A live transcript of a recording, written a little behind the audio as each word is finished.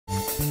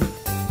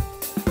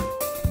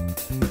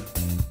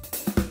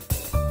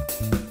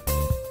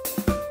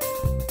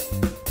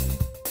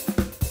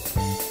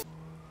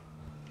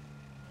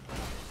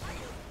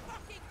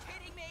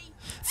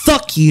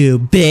Fuck you,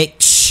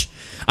 bitch.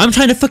 I'm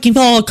trying to fucking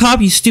follow a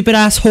cop, you stupid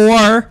ass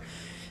whore.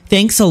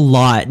 Thanks a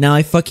lot. Now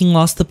I fucking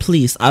lost the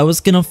police. I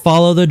was gonna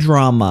follow the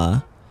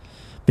drama.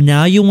 But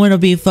now you wanna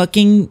be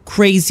fucking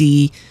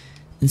crazy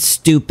and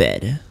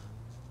stupid.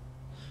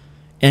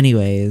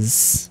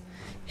 Anyways.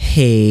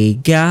 Hey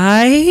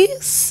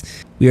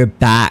guys. We are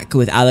back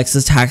with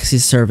Alex's taxi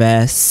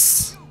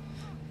service.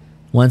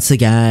 Once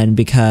again,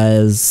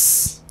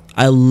 because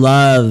I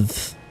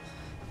love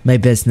my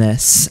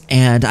business.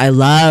 And I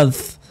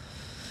love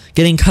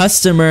getting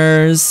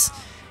customers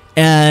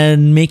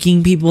and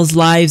making people's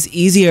lives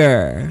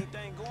easier.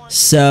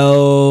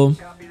 So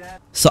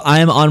I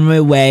am on my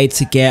way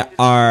to get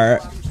our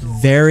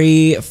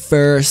very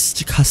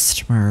first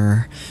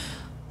customer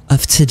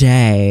of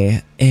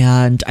today,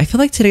 and I feel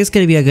like today's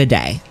gonna be a good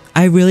day.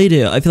 I really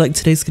do. I feel like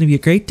today's gonna be a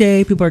great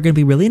day. People are gonna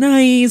be really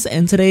nice,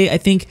 and today I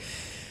think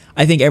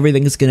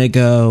everything is gonna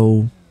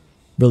go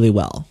really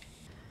well.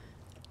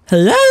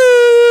 Hello?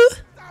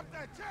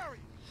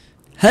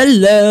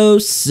 Hello,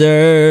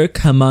 sir.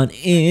 Come on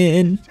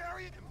in.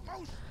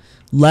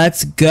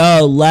 Let's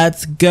go,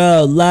 let's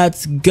go,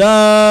 let's go.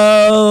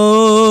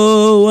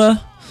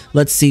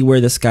 Let's see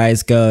where this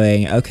guy's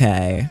going.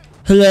 Okay.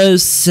 Hello,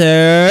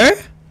 sir.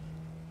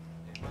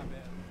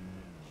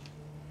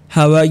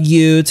 How are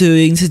you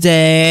doing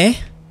today?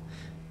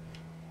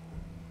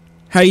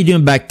 How are you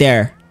doing back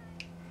there?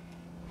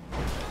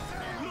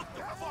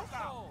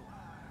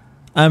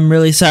 I'm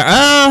really sorry.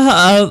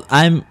 Oh,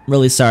 I'm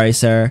really sorry,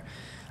 sir.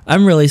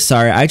 I'm really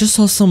sorry. I just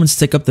saw someone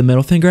stick up the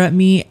middle finger at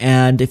me,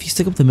 and if you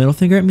stick up the middle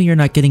finger at me, you're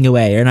not getting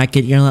away. You're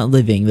not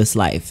living this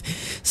life.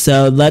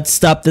 So let's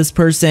stop this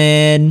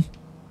person.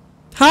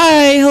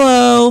 Hi,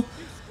 hello.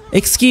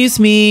 Excuse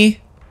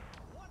me.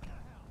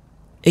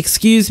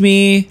 Excuse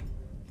me.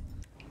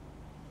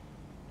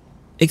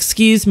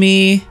 Excuse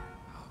me.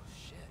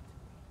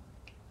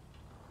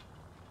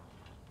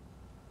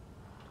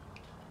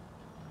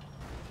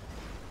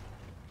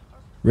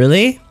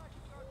 Really?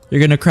 You're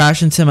gonna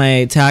crash into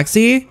my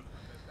taxi?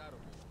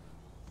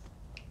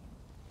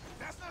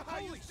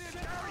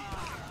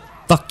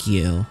 Fuck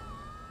you.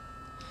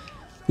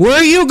 Where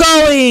are you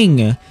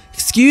going?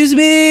 Excuse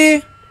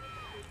me?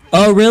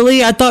 Oh,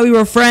 really? I thought we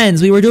were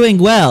friends. We were doing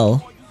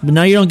well. But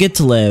now you don't get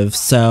to live,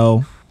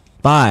 so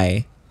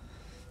bye.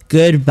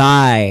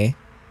 Goodbye.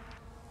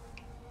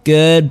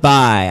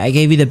 Goodbye. I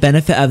gave you the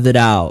benefit of the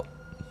doubt.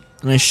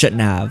 And I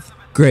shouldn't have.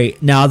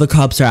 Great. Now the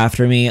cops are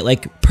after me.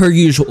 Like, per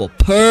usual.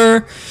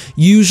 Per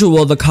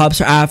usual, the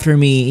cops are after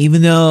me.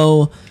 Even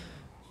though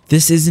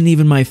this isn't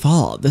even my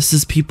fault. This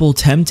is people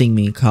tempting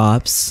me,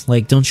 cops.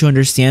 Like, don't you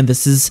understand?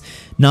 This is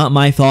not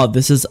my fault.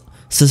 This is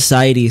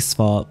society's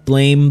fault.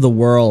 Blame the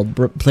world.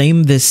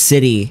 Blame this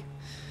city.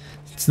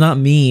 It's not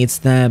me. It's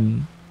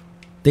them.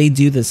 They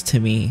do this to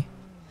me.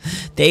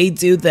 They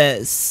do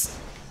this.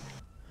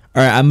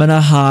 Alright, I'm gonna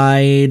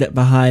hide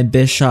behind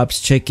Bishop's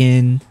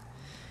Chicken.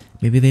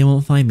 Maybe they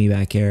won't find me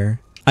back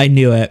here. I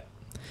knew it.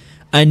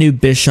 I knew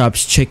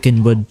Bishop's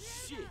Chicken would...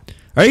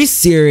 Are you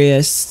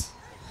serious?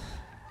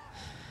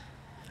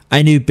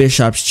 I knew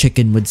Bishop's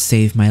Chicken would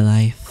save my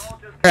life.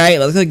 Alright,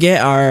 let's go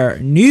get our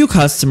new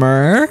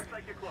customer.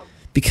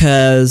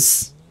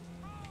 Because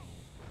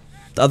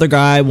the other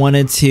guy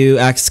wanted to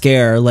act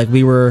scared. Like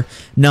we were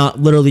not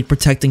literally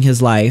protecting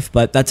his life.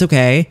 But that's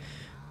okay.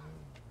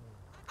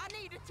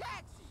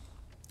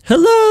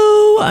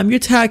 Hello, I'm your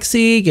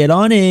taxi. Get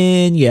on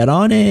in. Get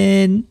on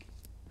in.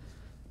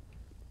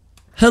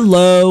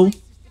 Hello.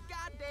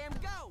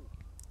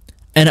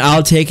 And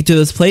I'll take you to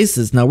those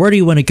places. Now, where do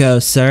you want to go,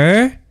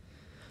 sir?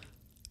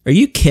 Are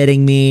you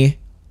kidding me?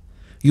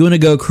 You want to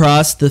go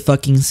across the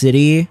fucking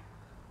city?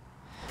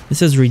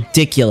 This is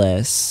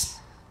ridiculous.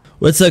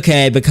 Well, it's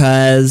okay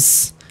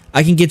because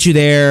I can get you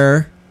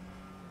there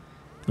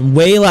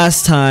way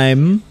less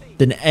time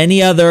than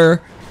any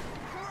other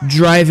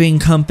driving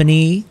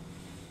company.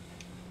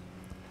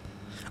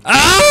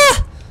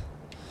 Ah!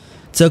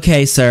 It's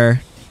okay,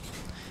 sir.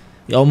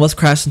 You almost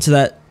crashed into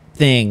that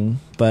thing,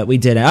 but we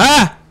did it.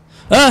 Ah!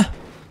 Ah!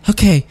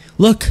 Okay,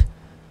 look.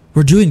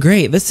 We're doing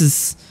great. This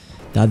is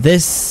how you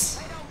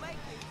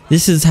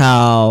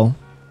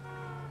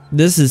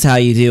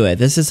do it.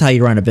 This is how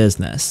you run a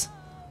business.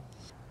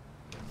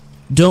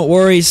 Don't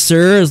worry,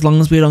 sir. As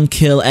long as we don't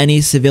kill any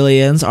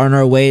civilians on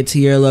our way to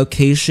your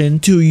location,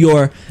 to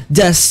your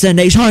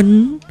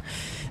destination,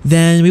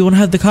 then we won't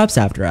have the cops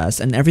after us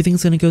and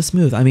everything's gonna go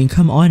smooth. I mean,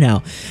 come on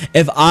now.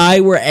 If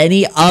I were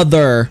any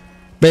other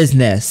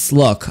business,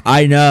 look,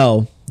 I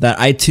know that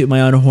I toot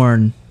my own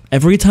horn.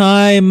 Every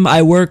time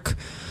I work,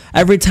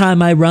 every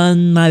time I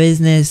run my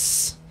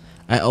business,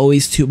 I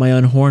always toot my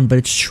own horn, but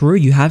it's true.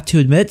 You have to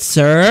admit,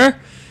 sir.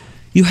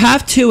 You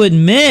have to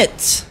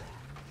admit.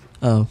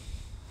 Oh,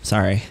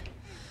 sorry.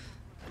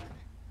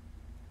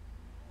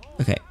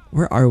 Okay,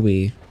 where are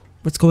we?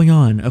 What's going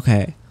on?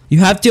 Okay.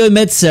 You have to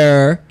admit,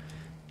 sir.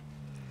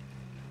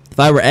 If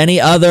I were any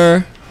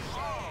other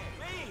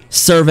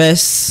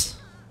service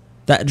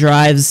that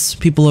drives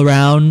people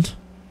around,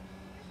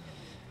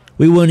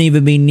 we wouldn't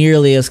even be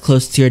nearly as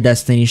close to your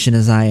destination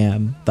as I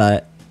am.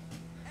 But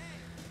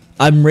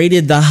I'm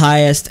rated the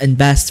highest and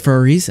best for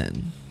a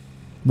reason,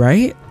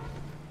 right?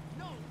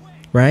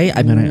 Right?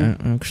 I mean,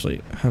 I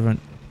actually haven't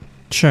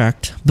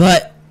checked,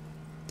 but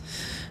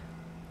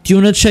do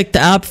you want to check the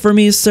app for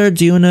me, sir?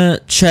 Do you want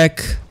to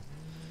check?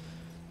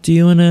 Do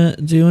you want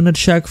to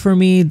check for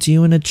me? Do you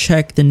want to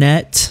check the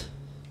net?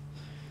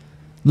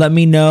 Let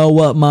me know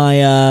what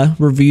my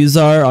reviews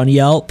are on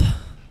Yelp.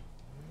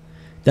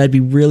 That'd be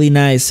really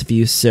nice of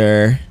you,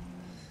 sir.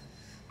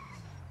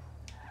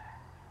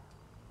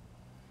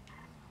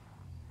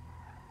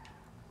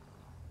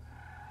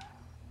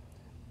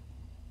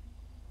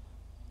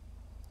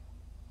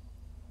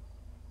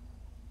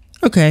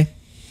 Okay.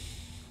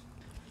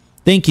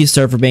 Thank you,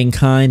 sir, for being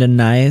kind and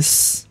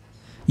nice.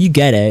 You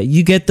get it.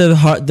 You get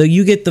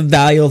you get the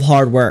value of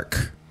hard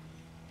work.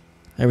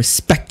 I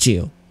respect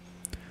you.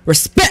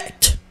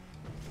 Respect!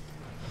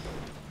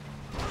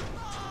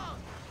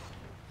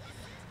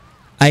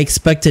 I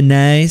expect a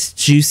nice,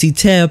 juicy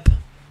tip.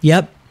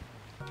 Yep.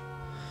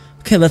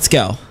 Okay, let's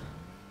go.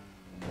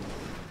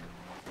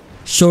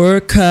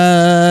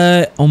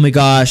 Shortcut. Oh my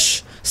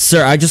gosh.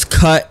 Sir, I just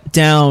cut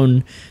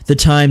down the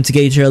time to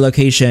get to your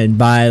location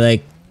by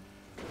like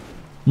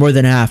more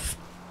than half.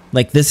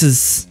 Like this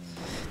is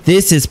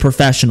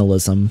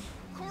professionalism.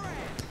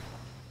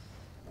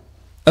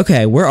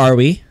 Okay, where are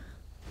we?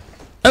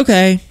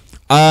 Okay.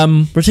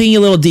 We're taking a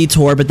little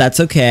detour, but that's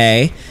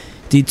okay.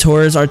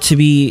 Detours are to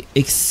be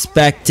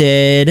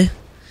expected.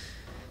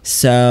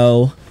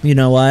 So, you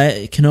know what?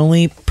 It can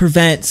only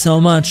prevent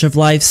so much of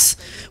life's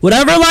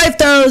whatever life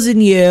throws in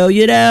you,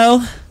 you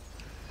know?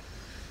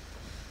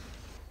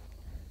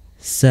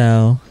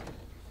 So,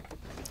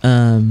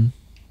 where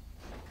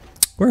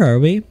are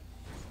we?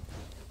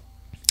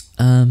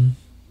 You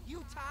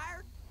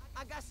tired?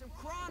 I got some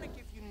chronic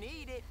if you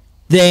need it.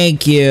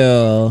 Thank you.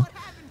 What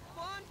having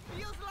fun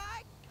feels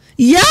like?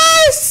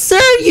 Yes,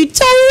 sir, you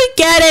totally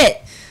get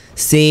it.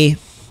 See,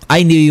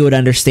 I knew you would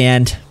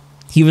understand.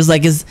 He was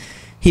like,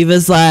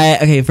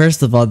 okay,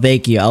 first of all,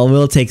 thank you. I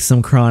will take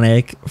some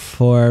chronic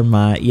for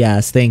my,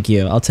 yes, thank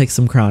you. I'll take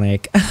some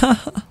chronic.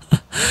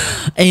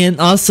 And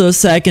also,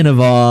 second of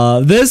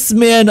all, this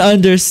man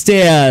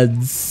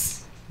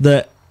understands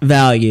the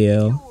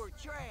value. You're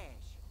trash.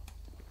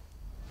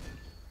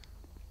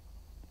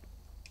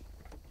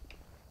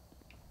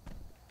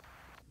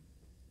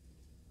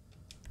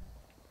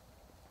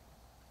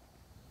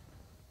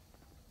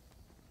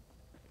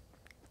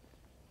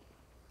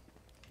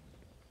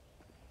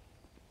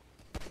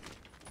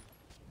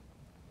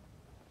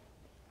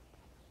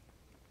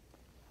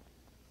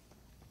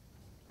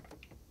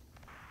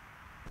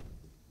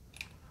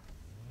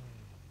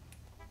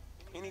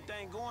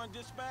 Anything going,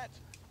 dispatch?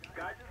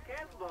 Guy just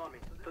canceled on me,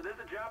 so there's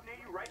a job near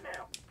you right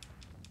now.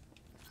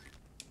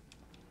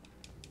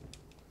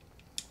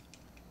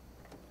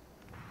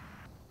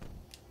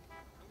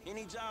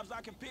 Any jobs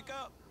I can pick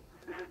up?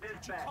 This is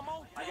dispatch. Come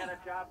on, I got a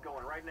job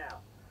going right now.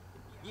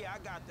 Yeah, I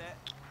got that.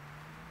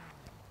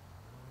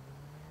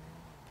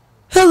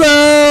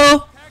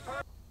 Hello!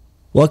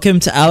 Welcome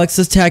to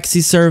Alex's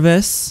taxi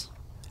service.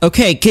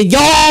 Okay, can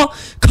y'all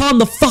calm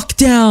the fuck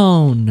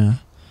down?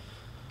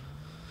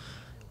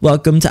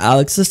 Welcome to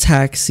Alex's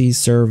taxi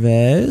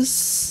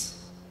service.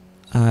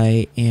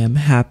 I am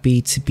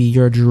happy to be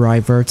your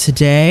driver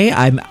today.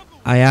 I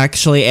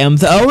actually am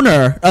the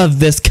owner of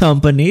this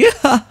company.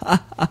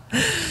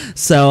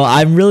 So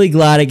I'm really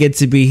glad I get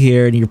to be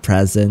here in your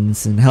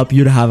presence and help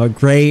you to have a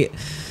great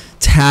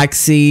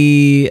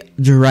taxi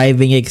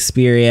driving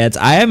experience.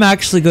 I am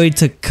actually going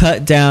to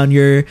cut down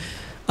your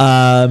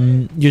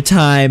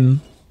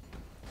time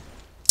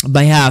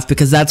by half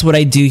because that's what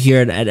I do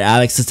here at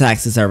Alex's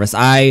Taxi Service.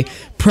 I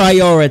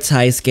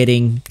prioritize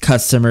getting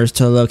customers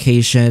to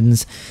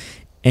locations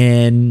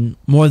in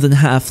more than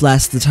half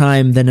less the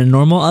time than a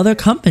normal other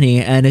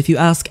company. And if you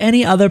ask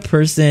any other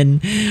person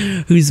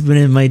who's been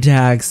in my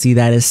taxi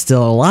that is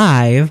still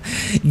alive,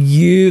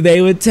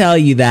 they would tell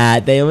you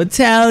that. They would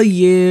tell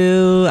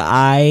you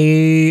I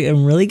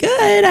am really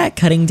good at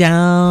cutting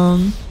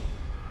down.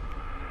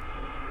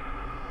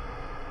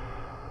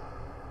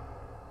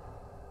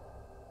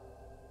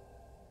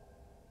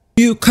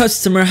 New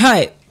customer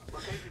hype.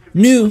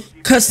 New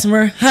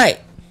customer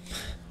hype.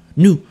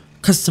 New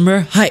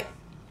customer hype.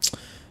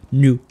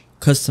 New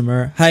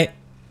customer hype.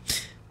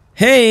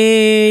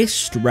 Hey,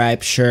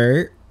 striped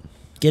shirt.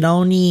 Get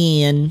on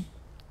in.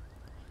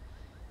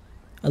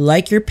 I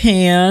like your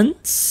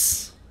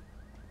pants.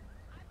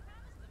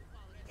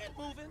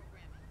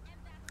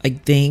 I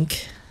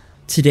think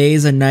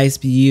today's a nice,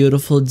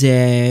 beautiful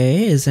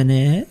day, isn't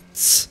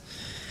it?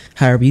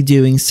 How are you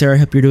doing, sir? I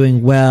hope you're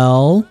doing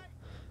well.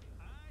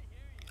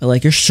 I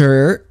like your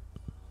shirt.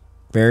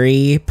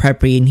 Very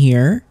preppy in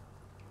here.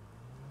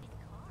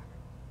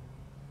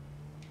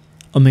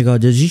 Oh my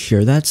god, did you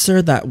hear that,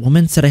 sir? That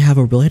woman said I have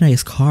a really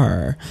nice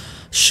car.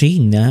 She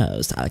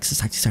knows Alex's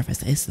Taxi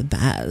Service is the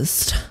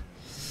best.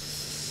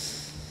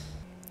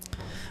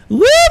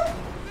 Whoop!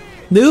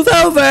 Move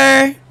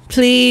over,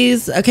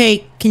 please.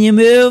 Okay, can you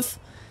move?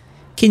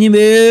 Can you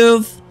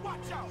move?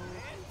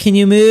 Can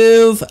you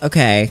move?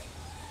 Okay.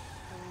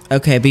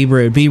 Okay, be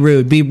rude, be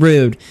rude, be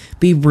rude,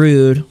 be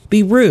rude,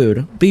 be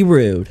rude, be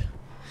rude.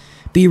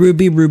 Be rude,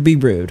 be rude, be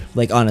rude.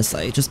 Like,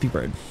 honestly, just be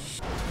rude.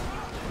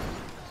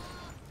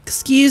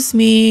 Excuse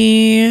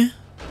me.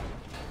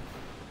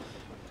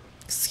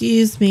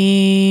 Excuse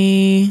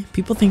me.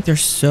 People think they're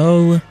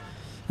so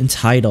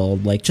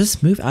entitled. Like,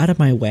 just move out of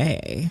my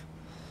way.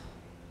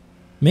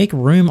 Make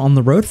room on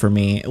the road for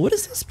me. What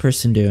is this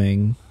person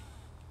doing?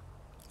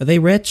 Are they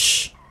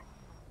rich?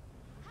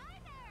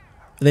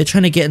 Are they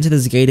trying to get into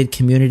this gated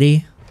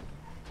community?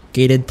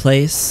 Gated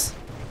place?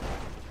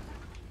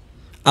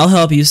 I'll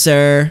help you,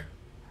 sir.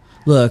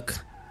 Look,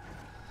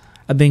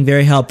 I'm being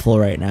very helpful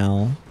right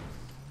now.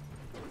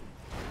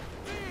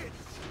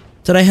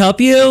 Did I help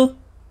you?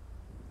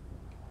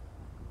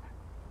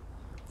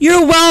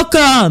 You're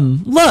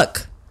welcome!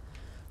 Look!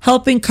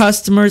 Helping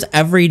customers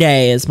every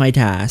day is my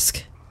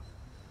task.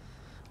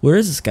 Where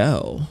does this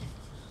go?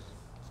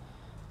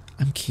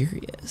 I'm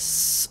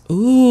curious.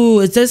 Ooh,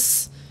 is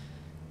this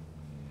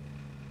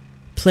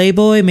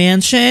Playboy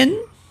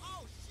Mansion?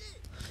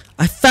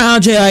 I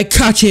found you! I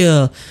caught you!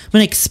 I'm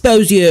gonna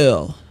expose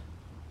you!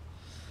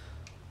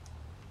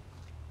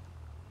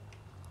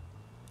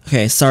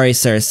 Okay, sorry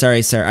sir,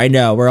 sorry sir. I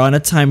know, we're on a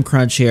time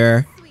crunch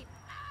here.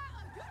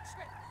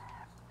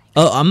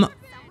 Oh,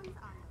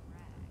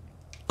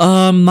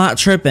 I'm not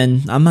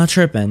tripping. I'm not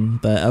tripping,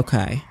 but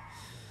okay.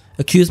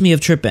 Accuse me of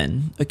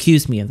tripping.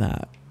 Accuse me of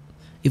that.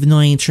 Even though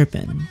I ain't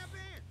tripping.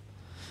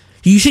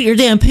 You shit your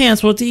damn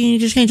pants, well, you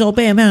just change all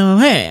bam bam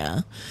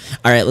bam.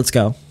 Alright, let's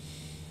go.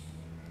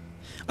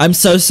 I'm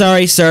so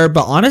sorry, sir,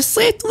 but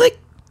honestly, I feel like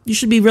you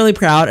should be really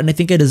proud, and I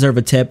think I deserve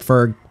a tip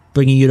for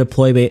bringing you to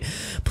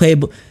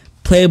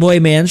Playboy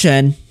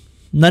Mansion.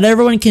 Not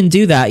everyone can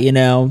do that, you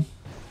know.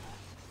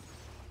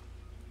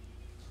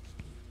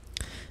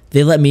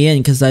 They let me in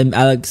because I'm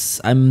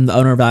Alex. I'm the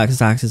owner of Alex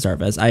Taxi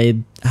Service.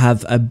 I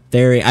have an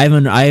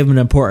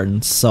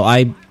importance, so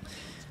I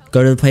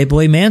go to the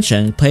Playboy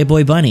Mansion,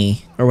 Playboy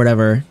Bunny, or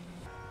whatever.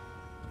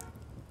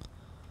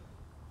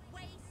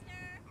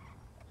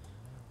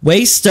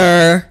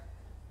 Waster.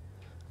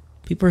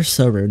 People are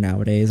so rude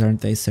nowadays,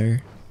 aren't they,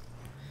 sir?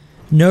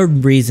 No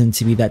reason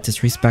to be that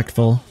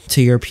disrespectful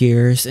to your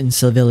peers and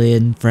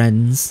civilian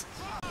friends.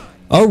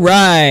 All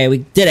right, we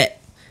did it.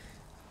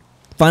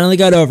 Finally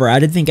got over. I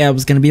didn't think I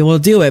was gonna be able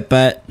to do it,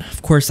 but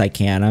of course I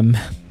can.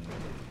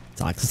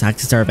 It's Alex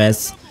Taxi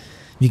Service.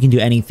 You can do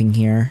anything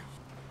here.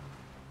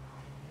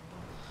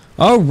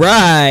 All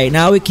right,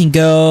 now we can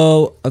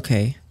go.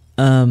 Okay.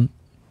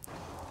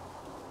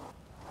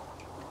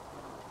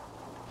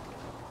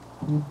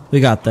 We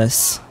got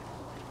this.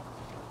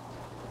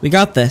 We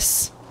got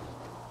this.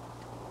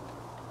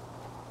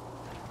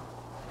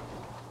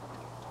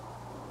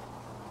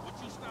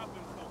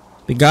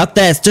 We got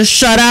this. Just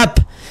shut up.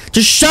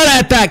 Just shut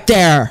up back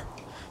there!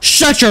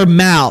 Shut your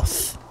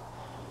mouth!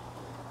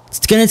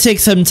 It's gonna take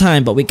some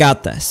time, but we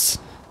got this.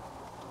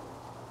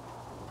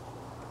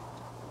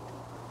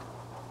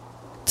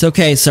 It's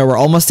okay, so we're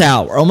almost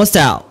out. We're almost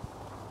out.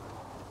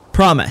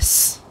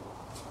 Promise.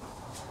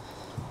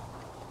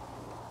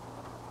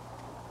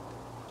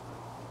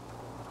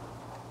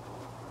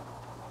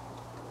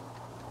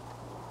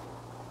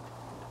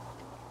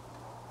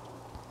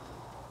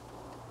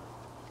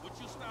 What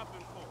you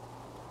stopping for?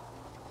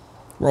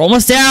 We're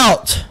almost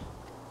out!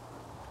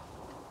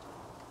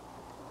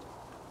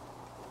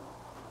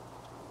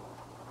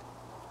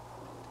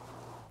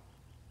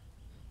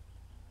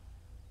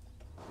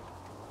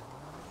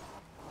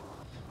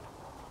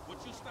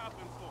 What you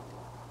stopping for?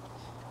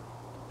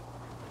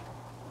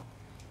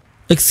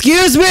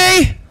 Excuse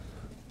me?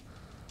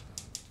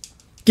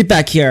 Get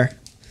back here.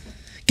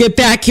 Get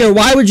back here.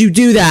 Why would you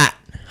do that?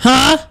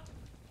 Huh?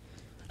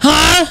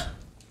 Huh?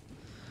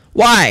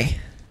 Why?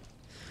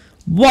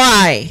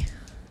 Why?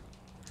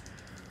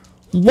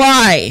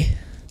 Why?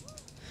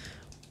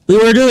 We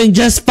were doing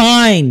just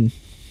fine.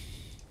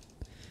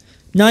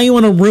 Now you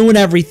want to ruin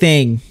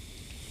everything.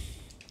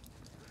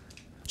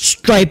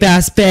 Stripe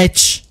ass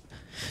bitch.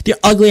 The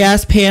ugly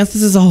ass pants.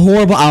 This is a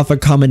horrible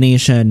outfit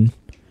combination.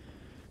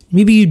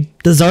 Maybe you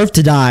deserve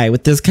to die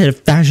with this kind of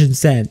fashion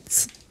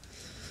sense.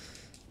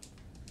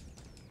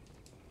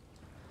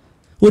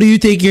 What do you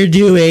think you're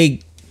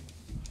doing?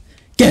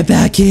 Get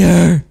back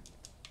here.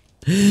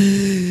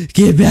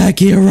 Get back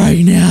here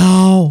right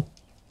now.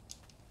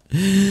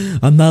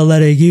 I'm not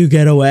letting you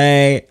get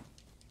away.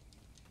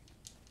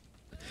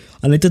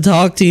 I need to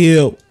talk to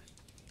you.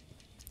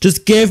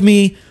 Just give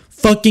me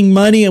fucking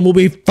money and we'll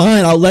be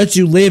fine. I'll let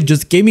you live.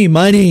 Just give me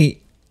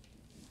money.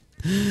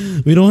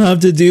 We don't have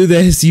to do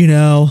this, you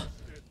know.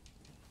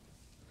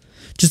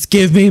 Just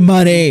give me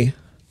money.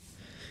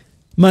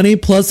 Money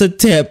plus a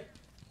tip.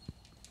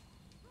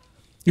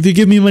 If you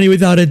give me money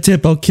without a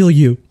tip, I'll kill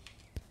you.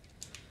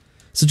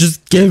 So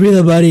just give me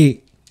the money.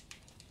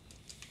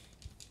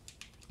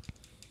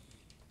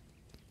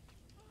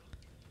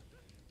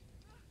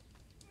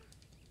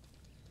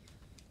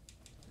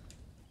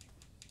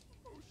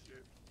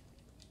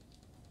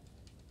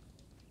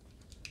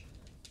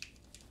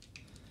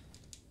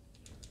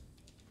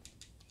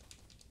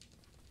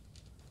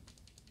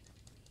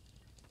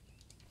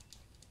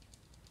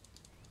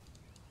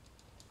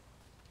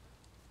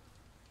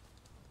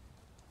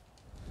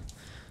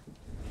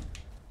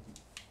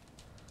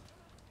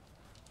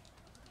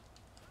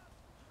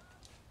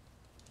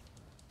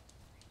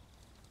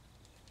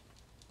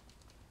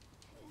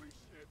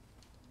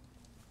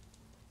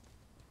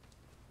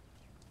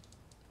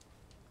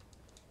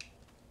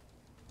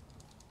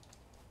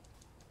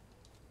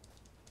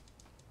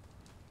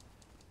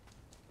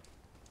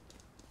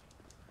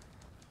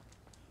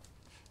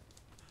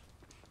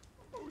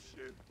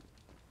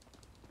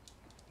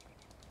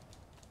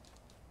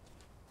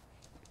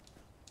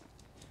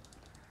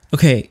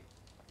 Okay.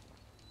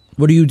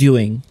 What are you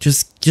doing?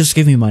 Just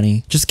give me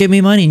money. Just give me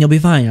money and you'll be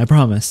fine. I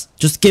promise.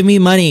 Just give me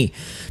money.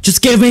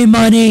 Just give me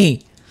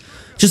money.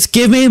 Just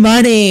give me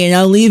money and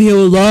I'll leave you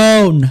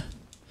alone.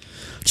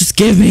 Just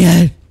give me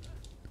it.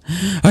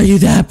 Are you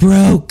that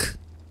broke?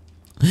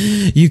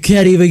 You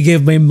can't even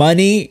give me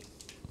money?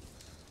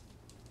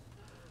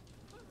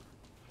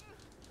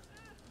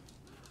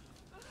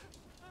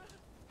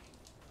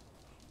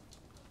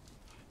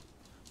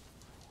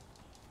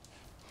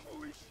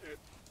 Holy shit.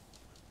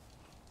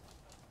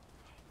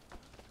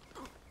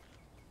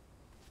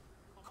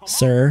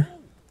 Sir,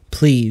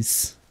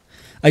 please.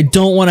 I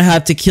don't want to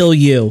have to kill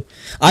you.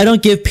 I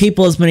don't give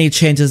people as many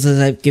chances as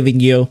I've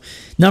given you.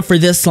 Not for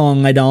this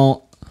long, I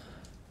don't.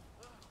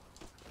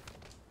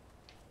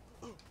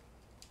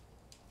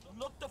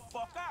 Look the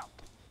fuck out.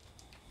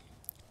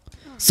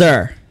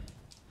 Sir,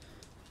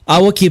 I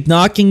will keep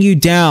knocking you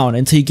down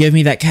until you give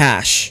me that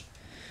cash.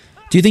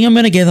 Do you think I'm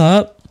gonna give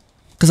up?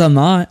 Because I'm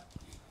not.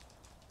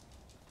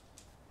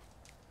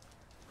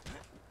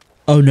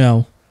 Oh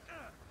no.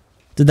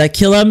 Did that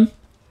kill him?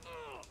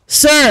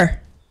 Sir!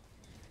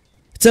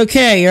 It's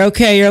okay, you're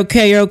okay, you're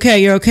okay, you're okay,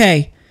 you're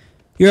okay.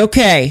 You're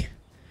okay.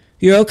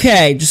 You're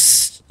okay.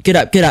 Just get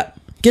up, get up,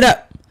 get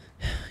up.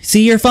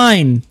 See, you're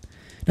fine.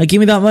 Now give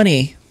me that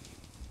money.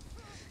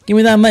 Give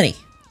me that money.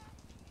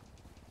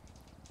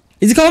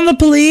 Is he calling the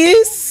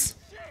police?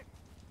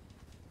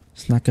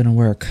 It's not gonna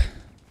work.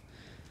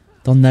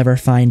 They'll never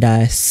find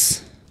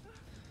us.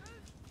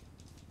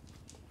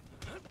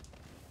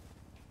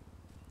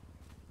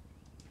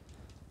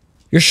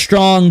 You're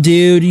strong,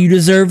 dude. You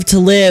deserve to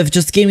live.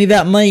 Just give me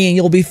that money and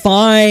you'll be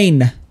fine.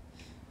 Would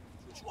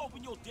you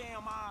open your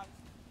damn eyes?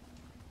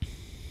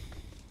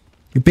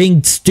 You're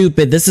being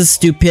stupid. This is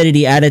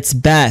stupidity at its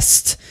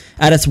best.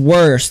 At its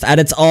worst. At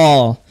its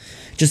all.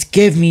 Just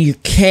give me your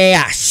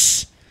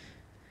cash.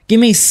 Give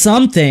me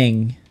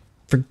something.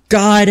 For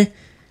God,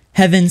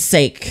 heaven's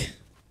sake.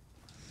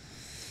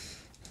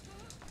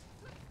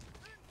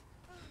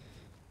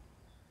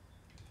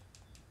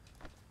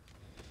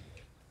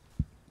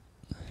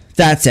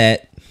 That's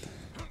it.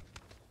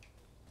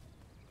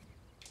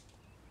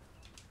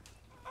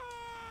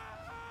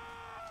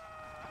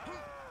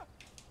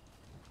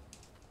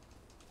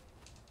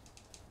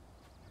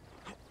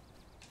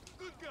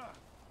 Good God.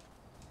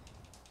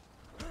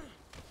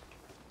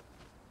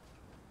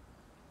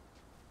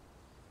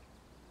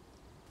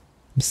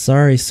 I'm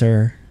sorry,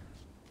 sir.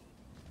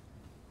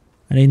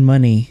 I need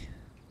money.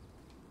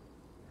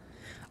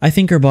 I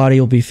think her body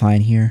will be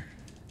fine here.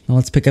 Now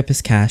let's pick up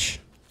his cash.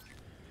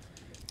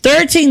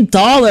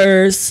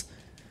 $13?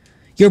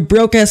 Your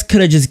broke ass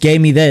could have just gave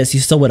me this. You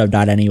still would have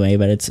died anyway,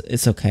 but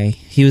it's okay.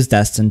 He was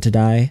destined to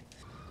die.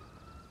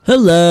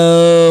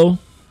 Hello.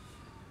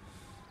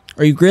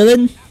 Are you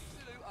grilling?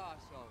 Absolute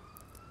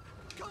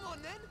arsehole. Come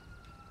on then.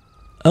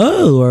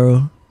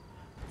 Oh,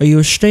 are you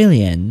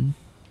Australian?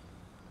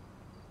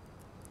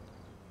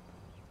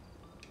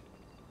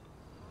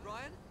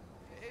 Ryan?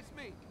 It's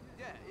me.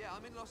 Yeah,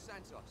 I'm in Los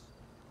Santos.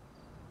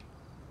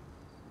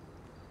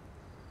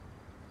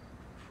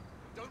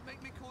 Don't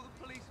make me call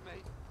the police,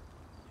 mate.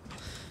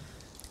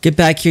 Get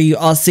back here, you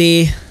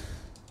Aussie.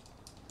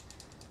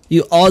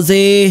 You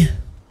Aussie.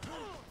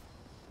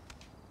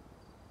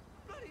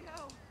 Bloody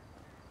hell.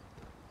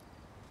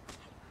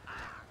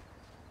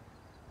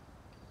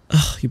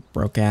 Ugh, you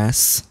broke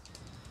ass.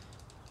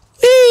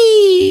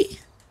 Whee!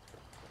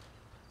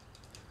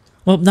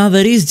 Well, now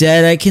that he's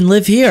dead, I can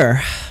live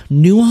here.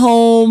 New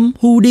home.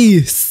 Who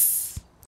dis?